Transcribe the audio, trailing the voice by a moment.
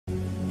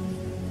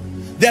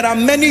There are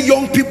many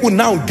young people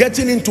now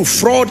getting into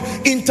fraud,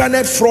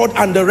 internet fraud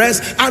and the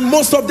rest, and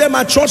most of them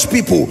are church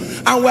people,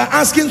 and we're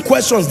asking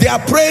questions. They are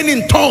praying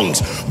in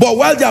tongues, but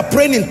while they are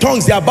praying in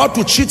tongues, they are about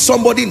to cheat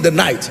somebody in the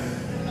night.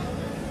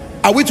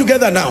 Are we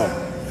together now?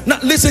 Now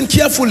listen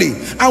carefully,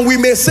 and we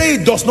may say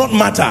it does not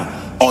matter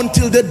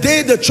until the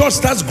day the church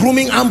starts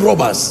grooming armed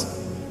robbers.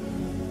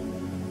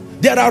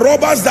 There are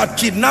robbers that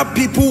kidnap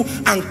people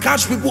and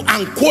catch people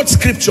and quote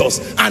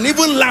scriptures and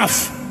even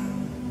laugh.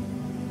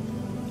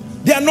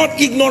 They are not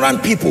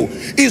ignorant people.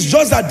 It's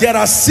just that there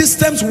are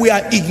systems we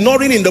are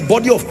ignoring in the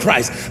body of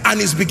Christ,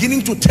 and it's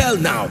beginning to tell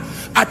now.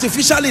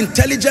 Artificial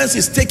intelligence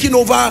is taking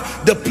over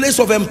the place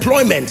of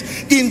employment.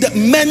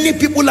 Many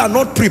people are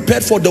not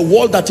prepared for the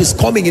world that is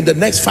coming in the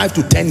next 5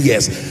 to 10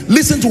 years.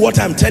 Listen to what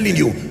I'm telling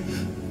you.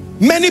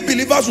 Many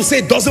believers will say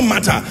it doesn't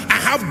matter, I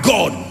have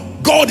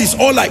God. God is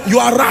all right. You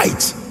are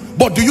right.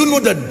 But do you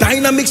know the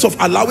dynamics of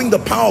allowing the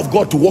power of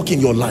God to work in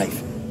your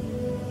life?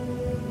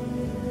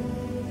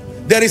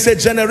 There is a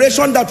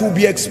generation that will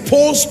be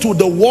exposed to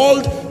the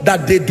world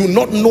that they do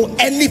not know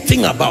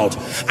anything about.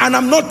 And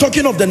I'm not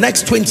talking of the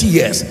next 20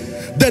 years.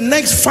 The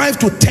next 5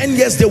 to 10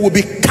 years, there will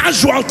be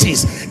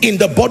casualties in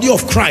the body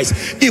of Christ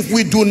if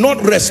we do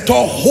not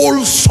restore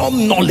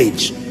wholesome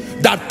knowledge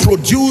that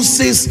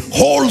produces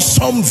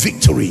wholesome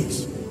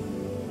victories.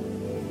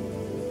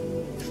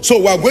 So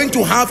we're going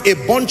to have a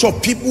bunch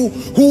of people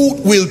who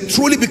will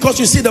truly, because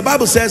you see the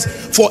Bible says,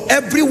 for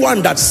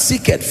everyone that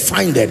seeketh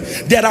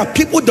findeth. There are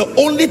people, the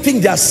only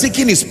thing they are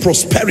seeking is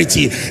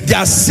prosperity. They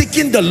are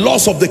seeking the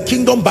loss of the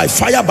kingdom by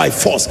fire, by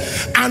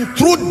force, and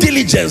through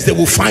diligence they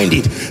will find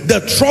it.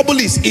 The trouble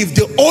is, if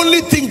the only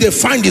thing they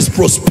find is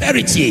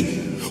prosperity,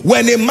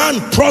 when a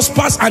man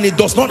prospers and he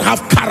does not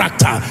have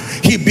character,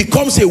 he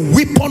becomes a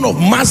weapon of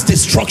mass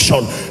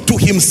destruction to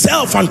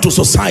himself and to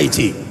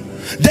society.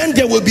 Then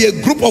there will be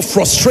a group of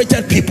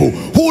frustrated people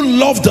who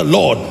love the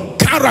Lord,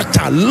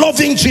 character,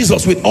 loving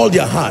Jesus with all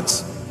their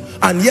hearts,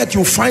 and yet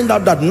you find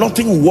out that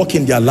nothing will work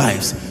in their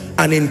lives,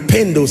 and in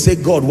pain they'll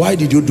say, God, why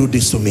did you do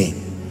this to me?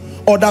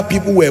 Other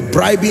people were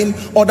bribing,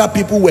 other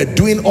people were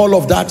doing all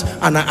of that,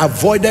 and I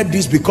avoided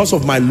this because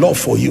of my love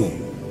for you.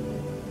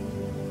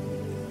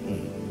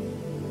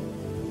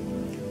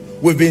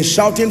 We've been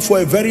shouting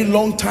for a very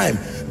long time,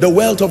 the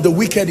wealth of the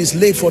wicked is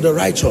laid for the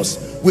righteous.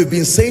 We've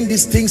been saying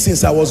these things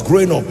since I was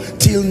growing up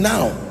till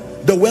now.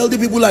 The wealthy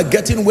people are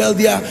getting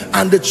wealthier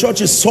and the church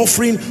is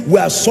suffering. We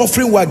are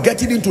suffering, we are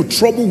getting into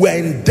trouble, we are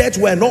in debt,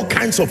 we are in all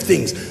kinds of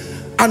things.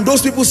 And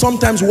those people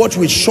sometimes watch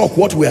with shock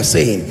what we are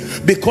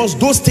saying, because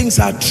those things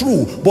are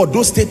true, but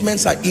those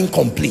statements are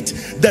incomplete.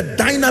 The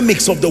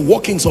dynamics of the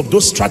workings of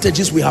those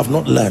strategies we have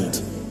not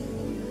learned.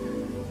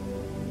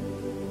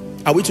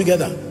 Are we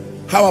together?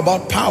 How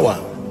about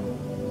power?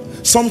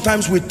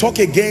 Sometimes we talk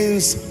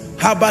against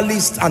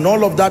herbalists and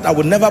all of that. I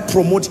would never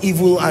promote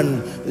evil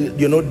and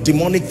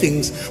demonic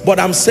things, but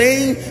I'm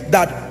saying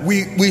that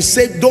we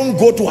say don't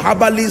go to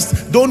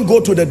herbalists, don't go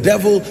to the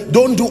devil,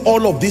 don't do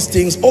all of these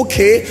things.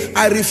 Okay,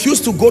 I refuse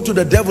to go to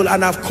the devil,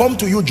 and I've come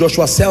to you,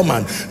 Joshua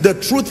Selman. The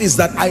truth is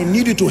that I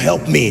need you to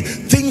help me.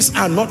 Things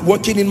are not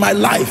working in my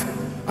life.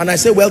 And I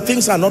say, well,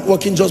 things are not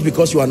working just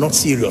because you are not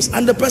serious.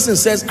 And the person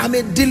says, I'm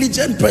a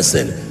diligent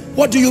person.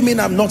 What do you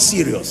mean I'm not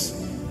serious?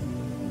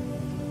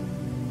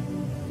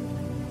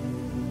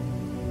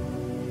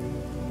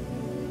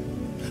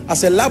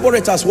 As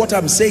elaborate what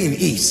I'm saying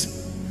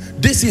is,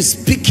 this is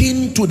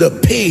speaking to the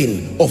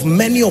pain of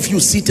many of you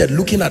seated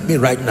looking at me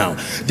right now.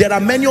 There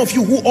are many of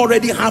you who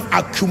already have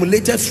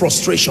accumulated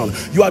frustration.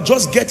 You are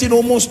just getting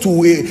almost to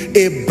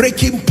a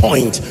breaking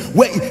point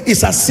where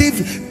it's as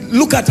if,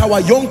 look at our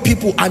young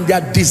people and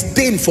their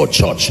disdain for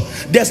church.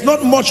 There's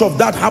not much of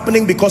that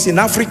happening because in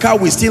Africa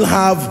we still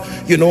have,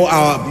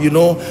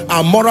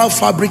 our moral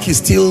fabric is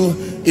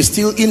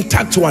still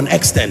intact to an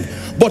extent.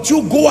 But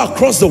you go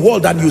across the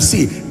world and you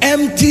see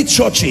empty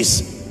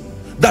churches,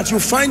 that you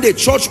find a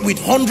church with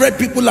 100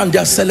 people and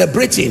they're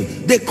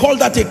celebrating. They call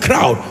that a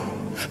crowd.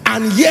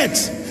 And yet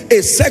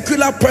a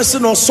secular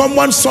person or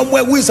someone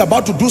somewhere who is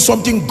about to do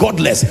something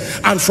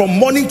godless, and from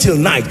morning till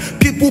night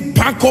people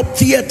pack up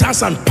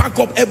theaters and pack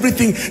up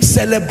everything,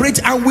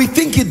 celebrate, and we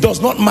think it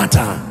does not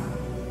matter.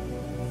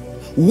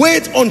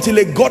 Wait until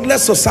a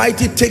godless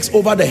society takes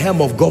over the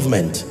helm of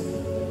government,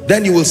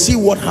 then you will see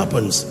what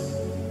happens.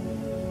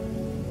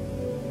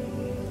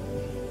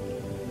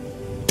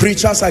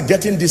 Preachers are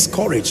getting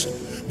discouraged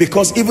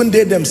because even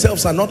they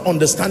themselves are not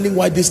understanding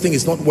why this thing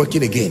is not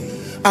working again.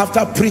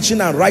 After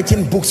preaching and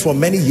writing books for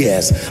many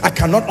years, I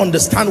cannot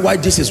understand why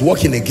this is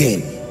working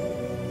again.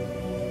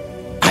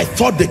 I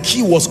thought the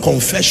key was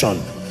confession.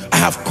 I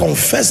have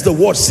confessed the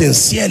word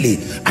sincerely.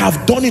 I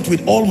have done it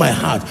with all my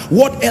heart.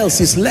 What else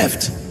is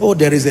left? Oh,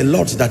 there is a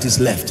lot that is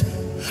left.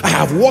 I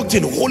have walked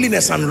in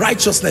holiness and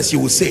righteousness, you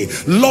will say,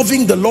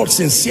 loving the Lord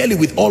sincerely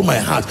with all my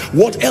heart.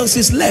 What else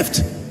is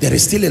left? There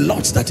is still a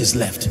lot that is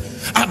left.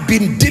 I've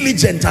been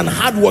diligent and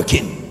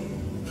hardworking.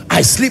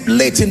 I sleep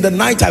late in the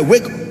night, I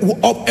wake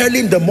up early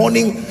in the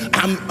morning.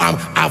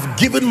 I've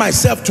given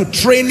myself to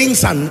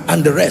trainings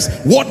and the rest.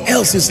 What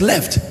else is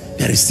left?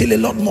 There is still a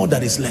lot more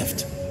that is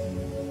left.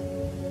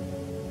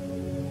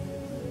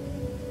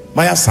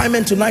 My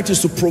assignment tonight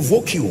is to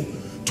provoke you,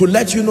 to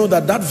let you know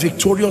that that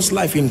victorious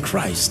life in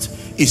Christ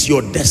is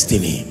your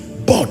destiny.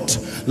 But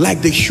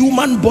like the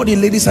human body,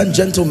 ladies and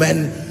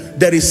gentlemen,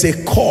 there is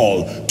a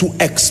call to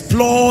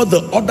explore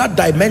the other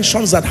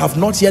dimensions that have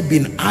not yet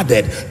been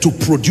added to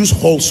produce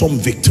wholesome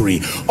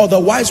victory.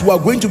 Otherwise, we are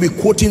going to be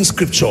quoting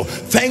scripture.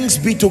 Thanks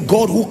be to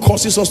God who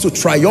causes us to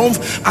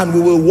triumph, and we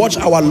will watch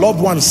our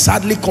loved ones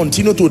sadly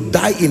continue to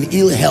die in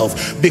ill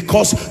health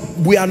because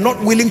we are not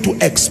willing to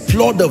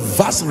explore the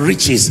vast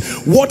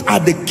riches. What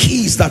are the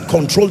keys that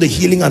control the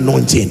healing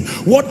anointing?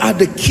 What are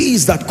the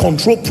keys that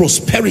control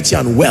prosperity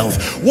and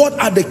wealth? What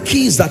are the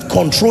keys that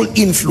control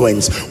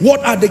influence? What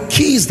are the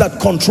keys that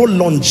control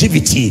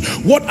longevity?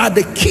 What are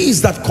the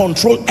keys that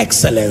control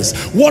excellence?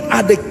 What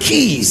are the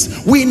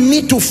keys? We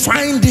need to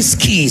find these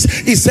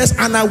keys. It says,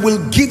 and I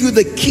will give you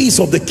the keys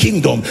of the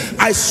kingdom.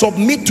 I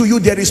submit to you,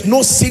 there is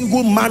no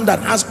single man that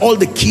has all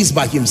the keys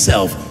by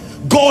himself.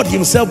 God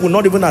himself will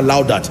not even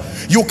allow that.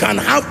 You can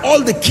have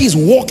all the keys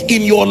walk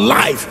in your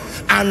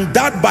life, and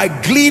that by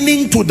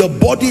gleaning to the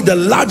body, the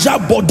larger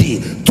body,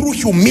 through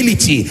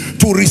humility,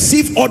 to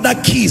receive other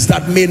keys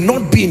that may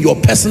not be in your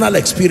personal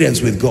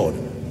experience with God.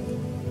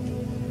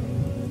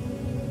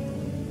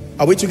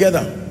 Are we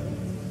together?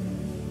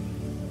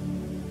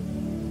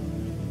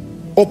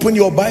 Open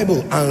your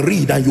Bible and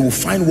read, and you will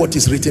find what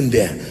is written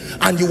there,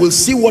 and you will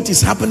see what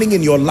is happening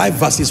in your life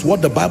versus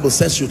what the Bible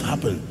says should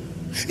happen.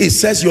 It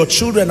says your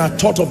children are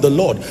taught of the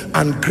Lord,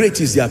 and great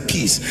is their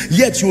peace.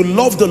 Yet you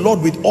love the Lord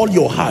with all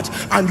your heart,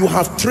 and you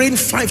have trained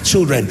 5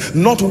 children.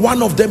 Not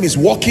one of them is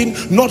walking,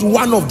 not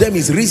one of them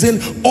is risen,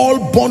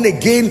 all born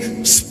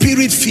again,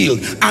 spirit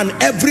filled. And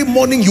every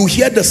morning you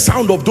hear the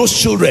sound of those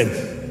children.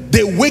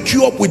 They wake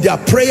you up with their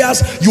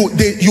prayers.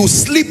 You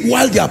sleep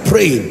while they are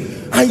praying.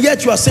 And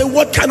yet you are saying,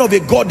 what kind of a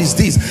God is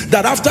this,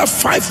 that after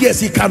 5 years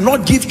he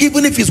cannot give,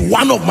 even if it's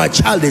one of my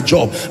child, a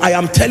job? I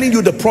am telling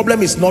you, the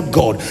problem is not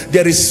God.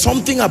 There is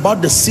something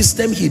about the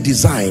system he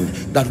designed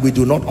that we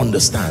do not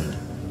understand.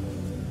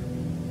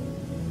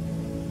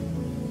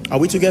 Are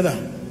we together?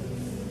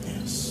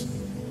 Yes.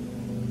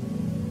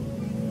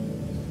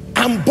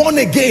 I'm born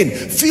again,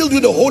 filled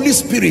with the Holy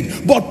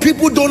Spirit, but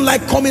people don't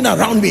like coming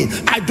around me.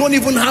 I don't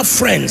even have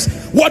friends.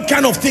 What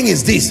kind of thing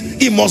is this?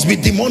 It must be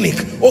demonic.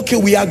 Okay,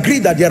 we agree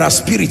that there are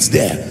spirits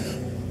there.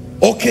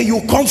 Okay,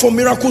 you come for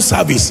miracle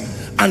service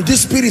and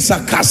these spirits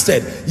are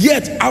casted,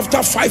 yet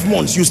after 5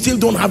 months you still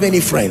don't have any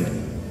friend.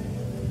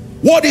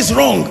 What is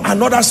wrong?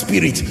 Another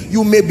spirit.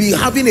 You may be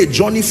having a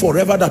journey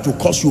forever that will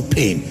cause you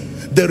pain.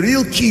 The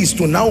real key is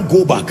to now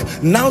go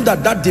back. Now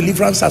that that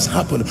deliverance has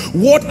happened,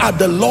 what are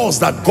the laws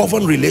that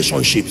govern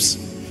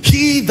relationships?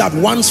 He that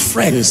wants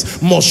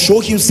friends must show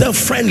himself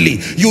friendly.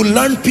 You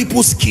learn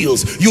people's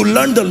skills. You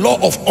learn the law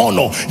of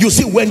honor. You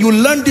see, when you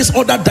learn these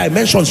other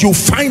dimensions, you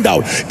find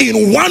out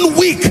in 1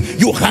 week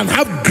you can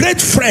have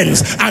great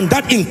friends, and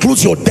that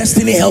includes your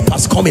destiny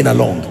helpers coming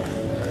along.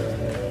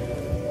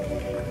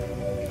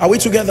 Are we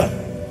together?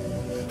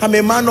 I'm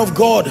a man of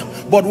God,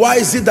 but why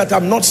is it that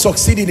I'm not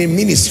succeeding in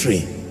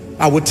ministry?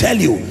 I will tell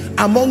you,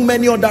 among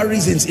many other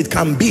reasons, it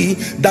can be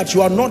that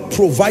you are not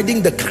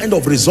providing the kind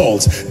of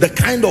results, the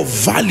kind of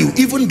value,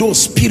 even though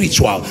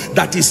spiritual,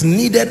 that is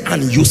needed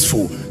and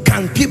useful.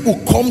 Can people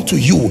come to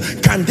you?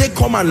 Can they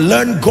come and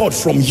learn God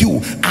from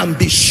you and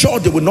be sure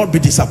they will not be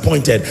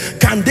disappointed?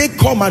 Can they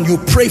come and you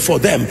pray for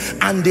them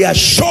and they are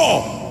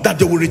sure that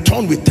they will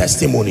return with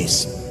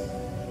testimonies?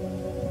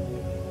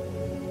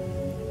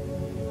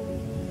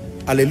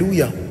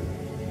 Hallelujah.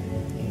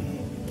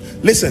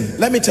 Listen,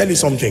 let me tell you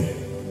something.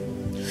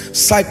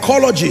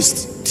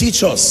 Psychologists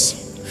teach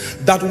us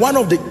that one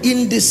of the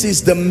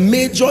indices, the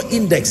major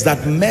index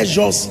that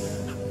measures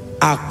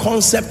our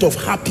concept of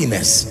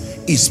happiness,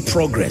 is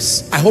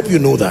progress. I hope you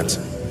know that.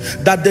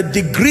 That the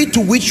degree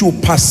to which you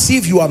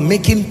perceive you are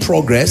making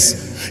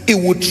progress,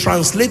 it would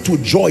translate to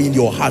joy in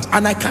your heart.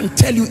 And I can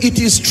tell you it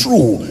is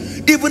true.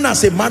 Even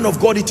as a man of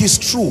God, it is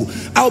true.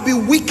 I'll be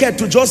wicked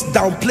to just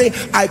downplay.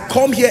 I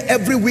come here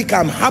every week,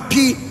 I'm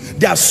happy.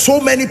 There are so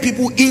many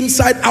people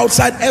inside,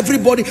 outside,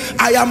 everybody.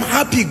 I am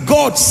happy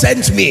God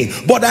sent me,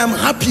 but I am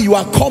happy you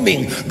are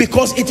coming,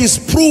 because it is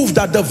proof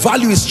that the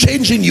value is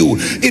changing you.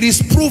 It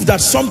is proof that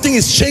something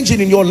is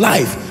changing in your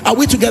life. Are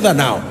we together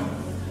now?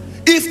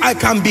 If I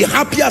can be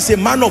happy as a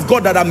man of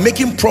God that I'm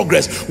making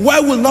progress,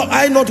 why will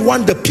I not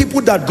want the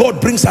people that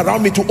God brings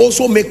around me to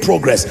also make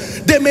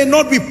progress? They may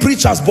not be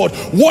preachers, but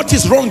what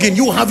is wrong in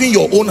you having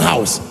your own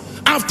house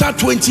after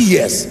 20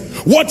 years?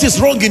 What is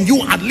wrong in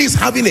you at least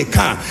having a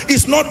car?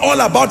 It's not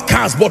all about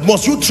cars, but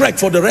must you trek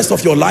for the rest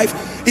of your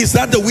life? Is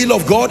that the will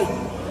of God?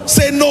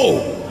 Say no.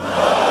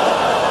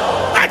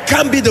 That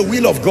can't be the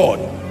will of God.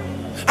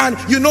 And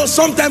you know,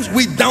 sometimes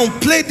we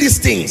downplay these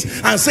things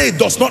and say it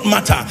does not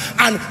matter.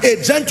 And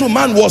a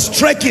gentleman was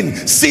trekking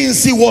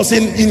since he was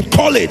in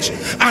college,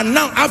 and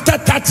now after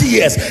 30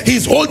 years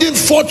he's holding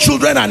 4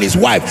 children and his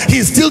wife.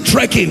 He's still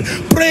trekking,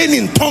 praying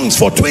in tongues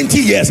for 20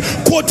 years,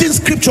 quoting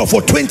scripture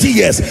for 20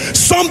 years.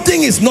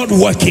 Something is not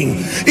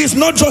working. It's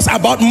not just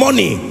about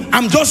money.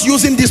 I'm just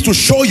using this to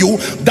show you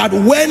that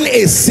when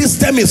a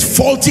system is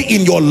faulty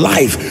in your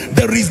life,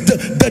 there is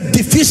the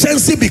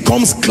deficiency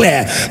becomes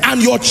clear,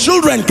 and your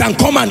children can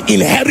come and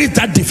inherit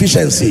that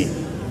deficiency.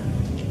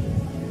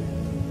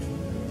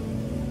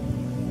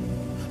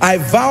 I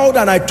vowed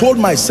and I told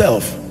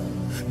myself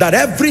that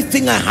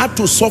everything I had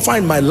to suffer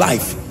in my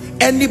life,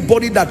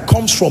 anybody that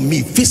comes from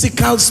me,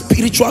 physical,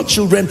 spiritual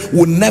children,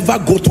 will never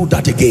go through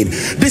that again.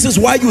 This is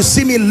why you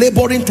see me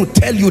laboring to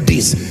tell you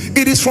this.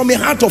 It is from a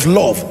heart of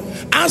love.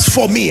 As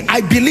for me, I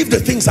believe the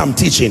things I'm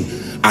teaching,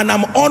 and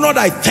I'm honored.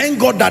 I thank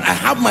God that I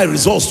have my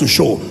results to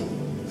show.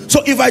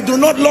 So if I do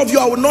not love you,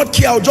 I will not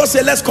care. I will just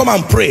say, let's come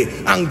and pray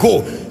and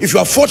go. If you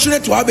are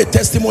fortunate to have a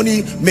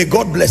testimony, may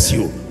God bless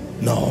you.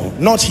 No,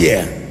 not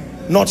here.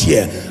 Not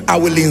here. I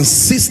will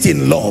insist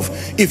in love.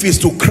 If it's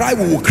to cry,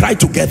 we will cry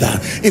together.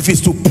 If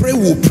it's to pray,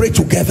 we will pray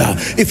together.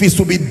 If it's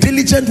to be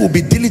diligent, we'll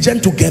be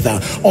diligent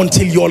together,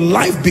 until your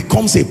life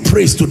becomes a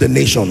praise to the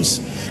nations,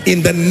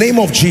 in the name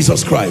of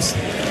Jesus Christ.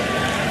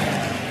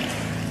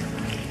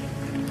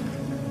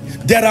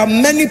 There are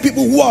many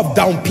people who have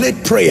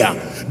downplayed prayer.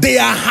 They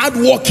are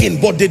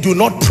hardworking, but they do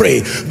not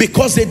pray,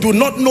 because they do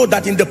not know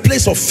that in the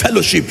place of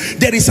fellowship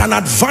there is an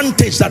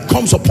advantage that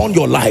comes upon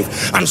your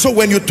life. And so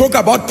when you talk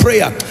about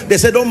prayer, they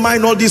say, don't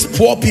mind all these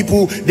poor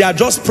people, they are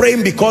just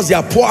praying because they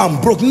are poor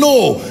and broke.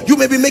 No, you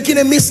may be making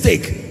a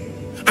mistake.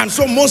 And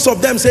so most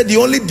of them say the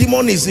only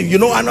demon is, you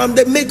know, and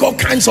they make all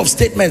kinds of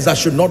statements that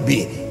should not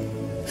be.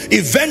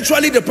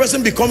 Eventually the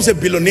person becomes a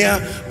billionaire,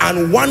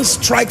 and one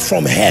strike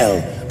from hell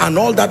and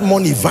all that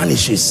money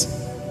vanishes.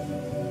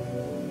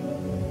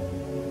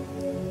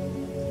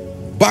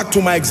 Back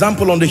to my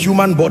example on the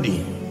human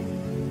body.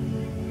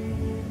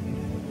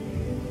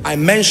 I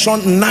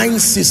mentioned 9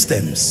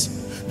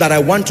 systems that I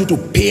want you to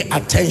pay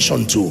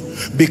attention to,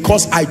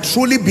 because I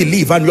truly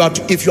believe, and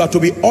if you are to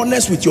be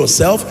honest with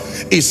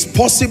yourself, it's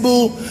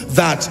possible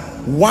that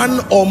one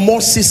or more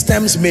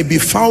systems may be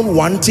found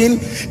wanting,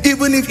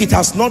 even if it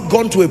has not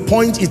gone to a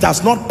point, it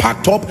has not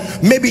packed up,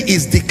 maybe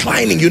it's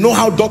declining. You know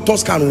how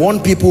doctors can warn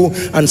people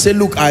and say,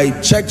 look, I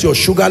checked your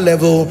sugar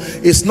level,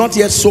 it's not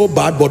yet so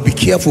bad, but be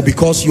careful,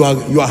 because you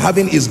are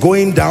having is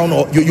going down.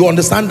 Or you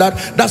understand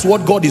that? That's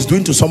what God is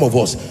doing to some of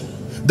us.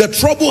 The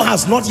trouble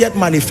has not yet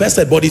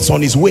manifested, but it's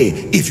on its way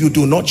if you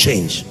do not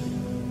change.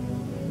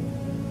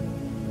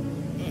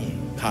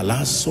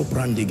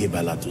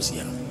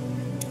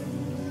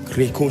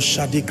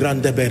 Shadi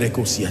grande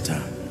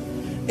berekosiata,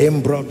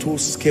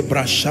 embratus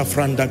kebrasha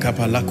franda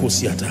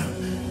kapalakosiata,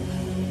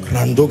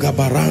 grandoga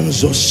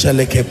baranzo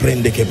seleke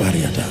prende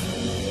kebariata.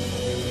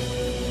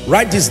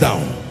 Write this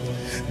down.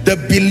 The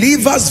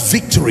believer's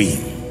victory,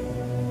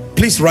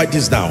 please write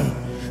this down.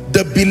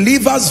 The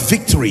believer's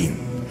victory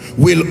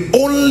will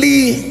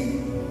only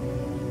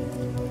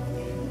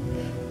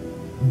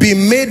be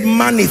made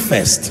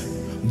manifest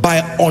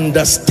by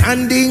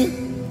understanding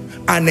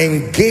and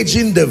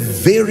engaging the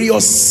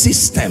various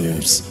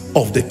systems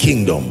of the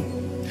kingdom.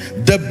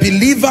 The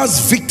believer's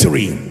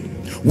victory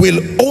will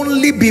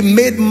only be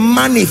made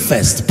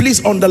manifest.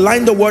 Please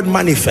underline the word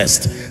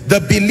manifest.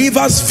 The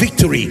believer's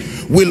victory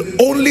will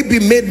only be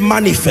made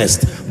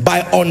manifest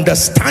by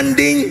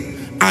understanding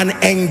and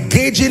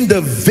engaging the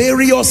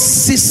various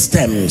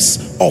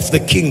systems of the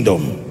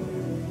kingdom.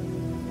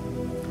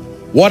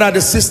 What are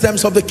the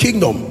systems of the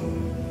kingdom?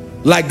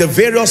 Like the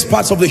various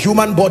parts of the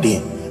human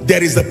body,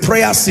 there is the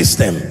prayer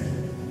system,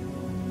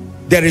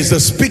 there is the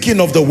speaking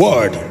of the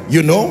word,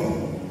 you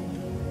know,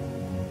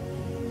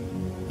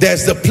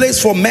 there's the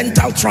place for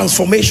mental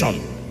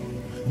transformation,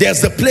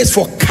 there's the place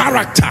for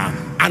character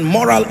and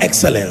moral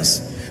excellence,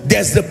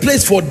 there's the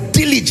place for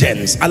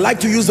diligence. I like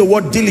to use the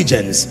word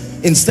diligence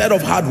instead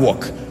of hard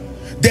work.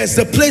 There's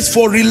the place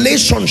for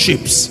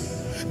relationships,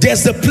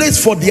 there's the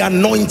place for the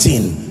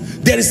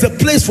anointing, there is the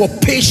place for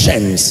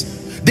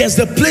patience, there's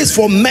the place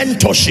for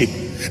mentorship.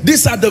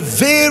 These are the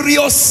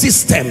various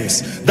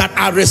systems that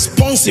are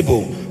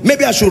responsible.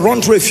 Maybe I should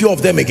run through a few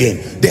of them again.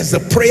 There's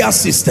the prayer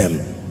system,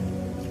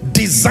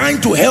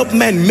 designed to help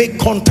men make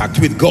contact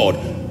with God.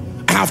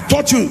 I have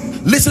taught you,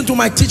 listen to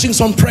my teachings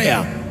on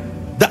prayer,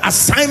 the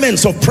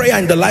assignments of prayer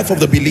in the life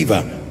of the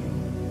believer.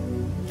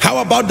 How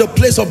about the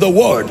place of the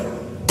word?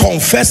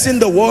 Confessing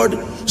the word,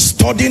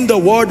 studying the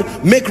word.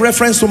 Make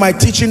reference to my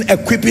teaching,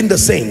 equipping the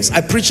saints. I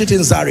preach it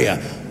in Zaria.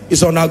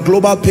 It's on our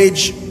global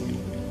page.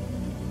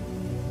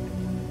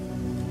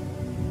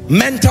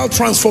 Mental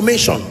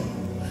transformation.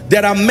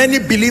 There are many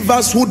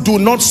believers who do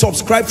not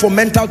subscribe for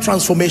mental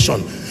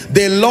transformation.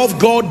 They love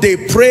God, they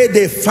pray,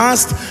 they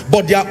fast,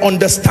 but their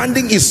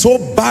understanding is so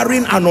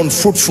barren and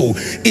unfruitful.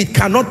 It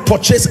cannot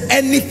purchase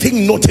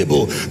anything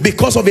notable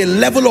because of a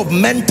level of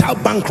mental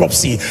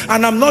bankruptcy.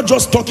 And I'm not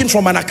just talking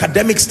from an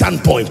academic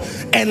standpoint.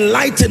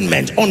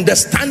 Enlightenment,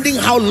 understanding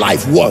how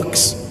life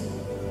works.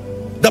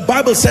 The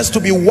Bible says to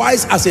be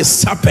wise as a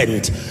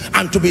serpent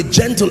and to be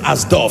gentle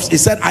as doves. It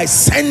said, I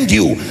send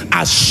you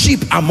as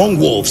sheep among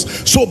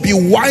wolves. So be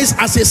wise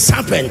as a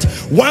serpent.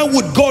 Why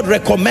would God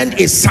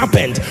recommend a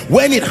serpent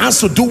when it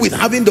has to do with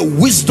having the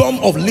wisdom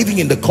of living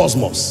in the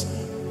cosmos?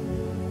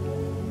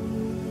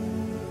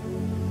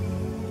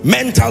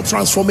 Mental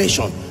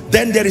transformation.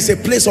 Then there is a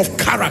place of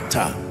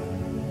character.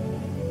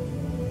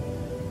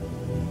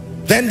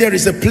 Then there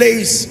is a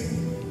place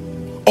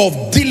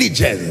of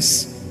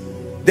diligence.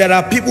 There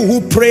are people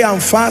who pray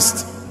and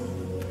fast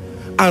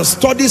and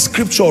study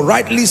scripture,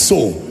 rightly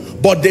so,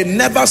 but they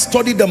never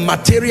study the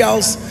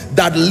materials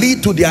that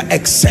lead to their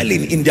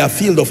excelling in their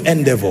field of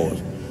endeavor.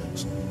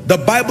 The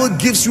Bible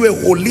gives you a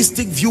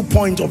holistic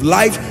viewpoint of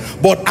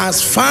life, but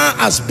as far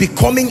as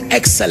becoming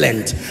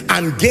excellent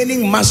and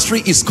gaining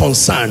mastery is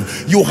concerned,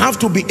 you have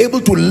to be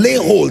able to lay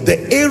hold the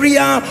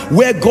area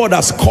where God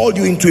has called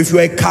you into. If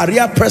you're a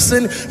career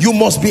person, you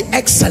must be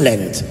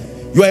excellent.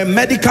 You are a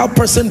medical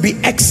person, be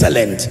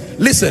excellent.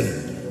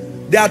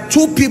 Listen, there are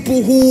two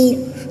people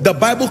who the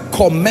Bible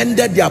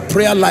commended their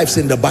prayer lives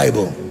in the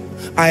Bible.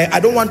 I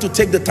don't want to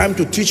take the time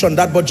to teach on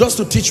that, but just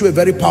to teach you a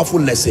very powerful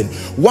lesson.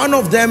 One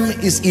of them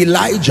is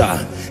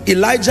Elijah.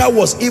 Elijah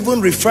was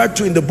even referred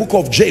to in the book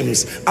of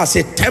James as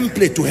a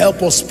template to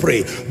help us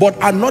pray. But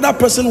another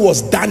person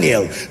was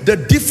Daniel. The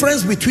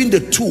difference between the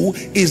two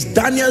is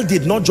Daniel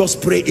did not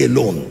just pray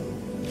alone.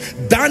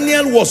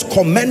 Daniel was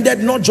commended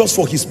not just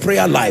for his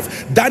prayer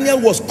life. Daniel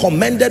was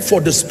commended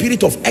for the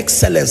spirit of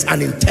excellence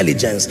and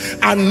intelligence.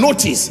 And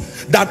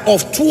notice that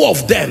of two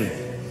of them,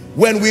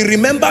 when we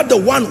remember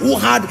the one who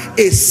had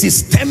a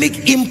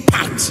systemic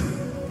impact,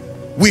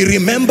 we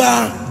remember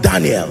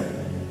Daniel.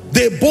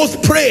 They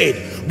both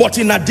prayed, but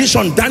in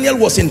addition, Daniel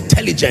was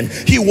intelligent.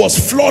 He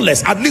was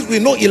flawless. At least we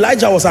know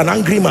Elijah was an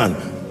angry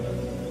man.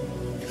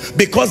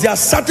 Because there are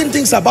certain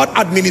things about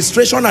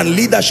administration and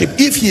leadership,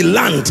 if he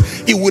learned,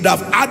 he would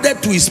have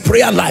added to his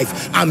prayer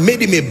life and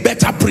made him a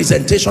better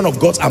presentation of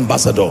God's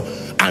ambassador.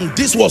 And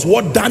this was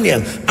what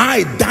Daniel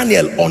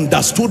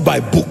understood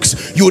by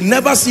books. You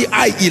never see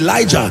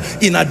Elijah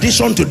in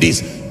addition to this.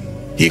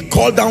 He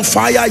called down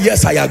fire,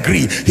 yes, I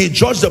agree. He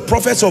judged the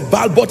prophets of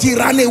Baal, but he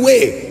ran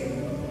away.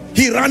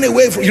 He ran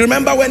away. You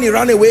remember when he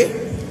ran away?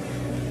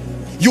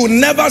 You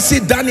never see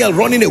Daniel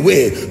running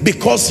away,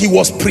 because he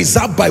was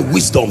preserved by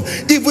wisdom.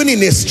 Even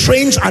in a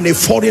strange and a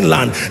foreign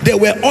land, there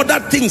were other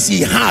things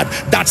he had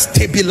that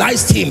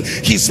stabilized him.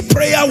 His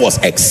prayer was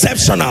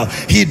exceptional.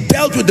 He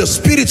dealt with the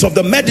spirits of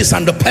the Medes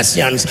and the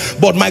Persians,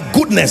 but my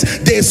goodness,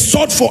 they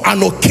sought for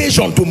an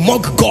occasion to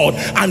mock God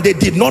and they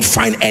did not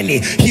find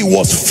any. He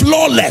was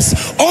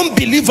flawless.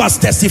 Unbelievers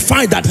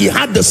testified that he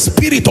had the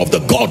spirit of the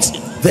gods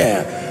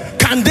there.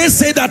 Can they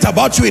say that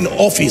about you in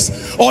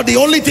office? Or the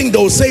only thing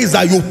they'll say is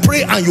that you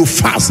pray and you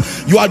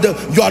fast. You are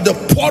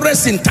the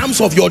poorest in terms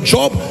of your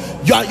job.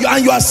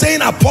 And you are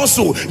saying,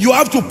 Apostle, you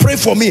have to pray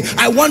for me.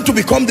 I want to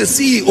become the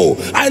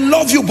CEO. I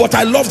love you, but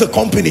I love the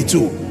company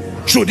too.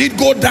 Should it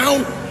go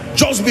down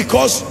just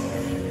because?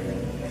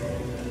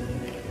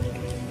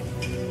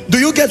 Do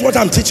you get what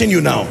I'm teaching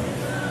you now?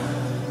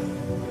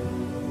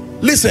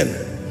 Listen,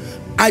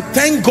 I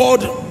thank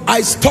God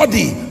I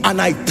study and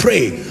I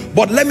pray.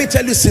 But let me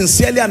tell you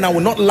sincerely, and I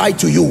will not lie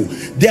to you,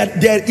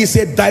 there is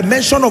a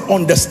dimension of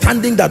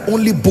understanding that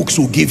only books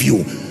will give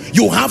you.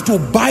 You have to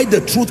buy the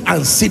truth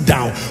and sit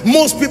down.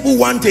 Most people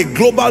want a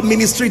global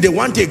ministry, they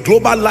want a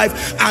global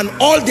life, and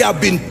all they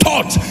have been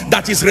taught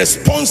that is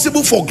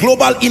responsible for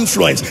global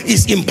influence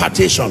is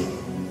impartation.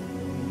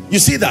 You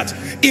see that?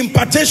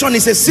 Impartation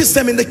is a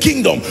system in the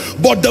kingdom,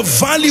 but the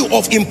value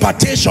of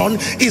impartation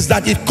is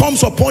that it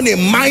comes upon a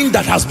mind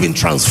that has been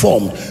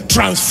transformed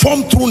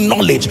through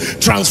knowledge,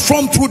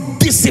 transformed through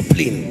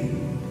discipline.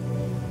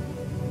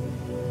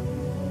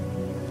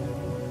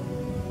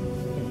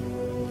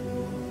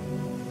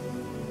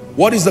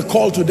 What is the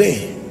call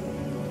today?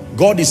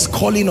 God is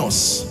calling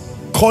us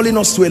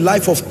to a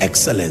life of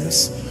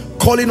excellence,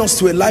 calling us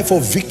to a life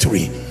of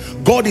victory.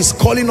 God is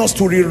calling us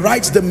to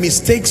rewrite the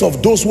mistakes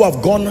of those who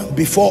have gone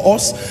before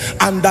us,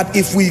 and that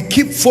if we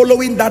keep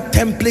following that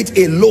template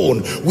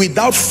alone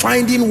without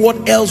finding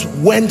what else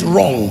went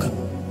wrong,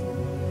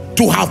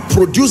 to have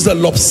produced the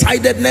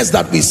lopsidedness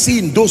that we see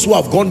in those who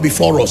have gone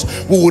before us,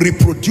 we will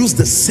reproduce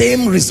the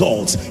same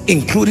results,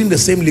 including the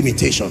same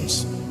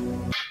limitations.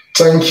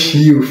 Thank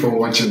you for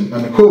watching,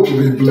 and I hope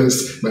you'll be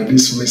blessed by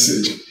this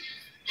message.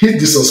 Hit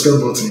the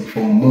subscribe button for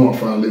more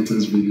of our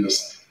latest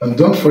videos. And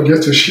don't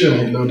forget to share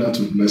in order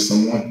to bless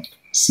someone.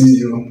 See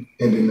you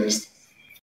in the next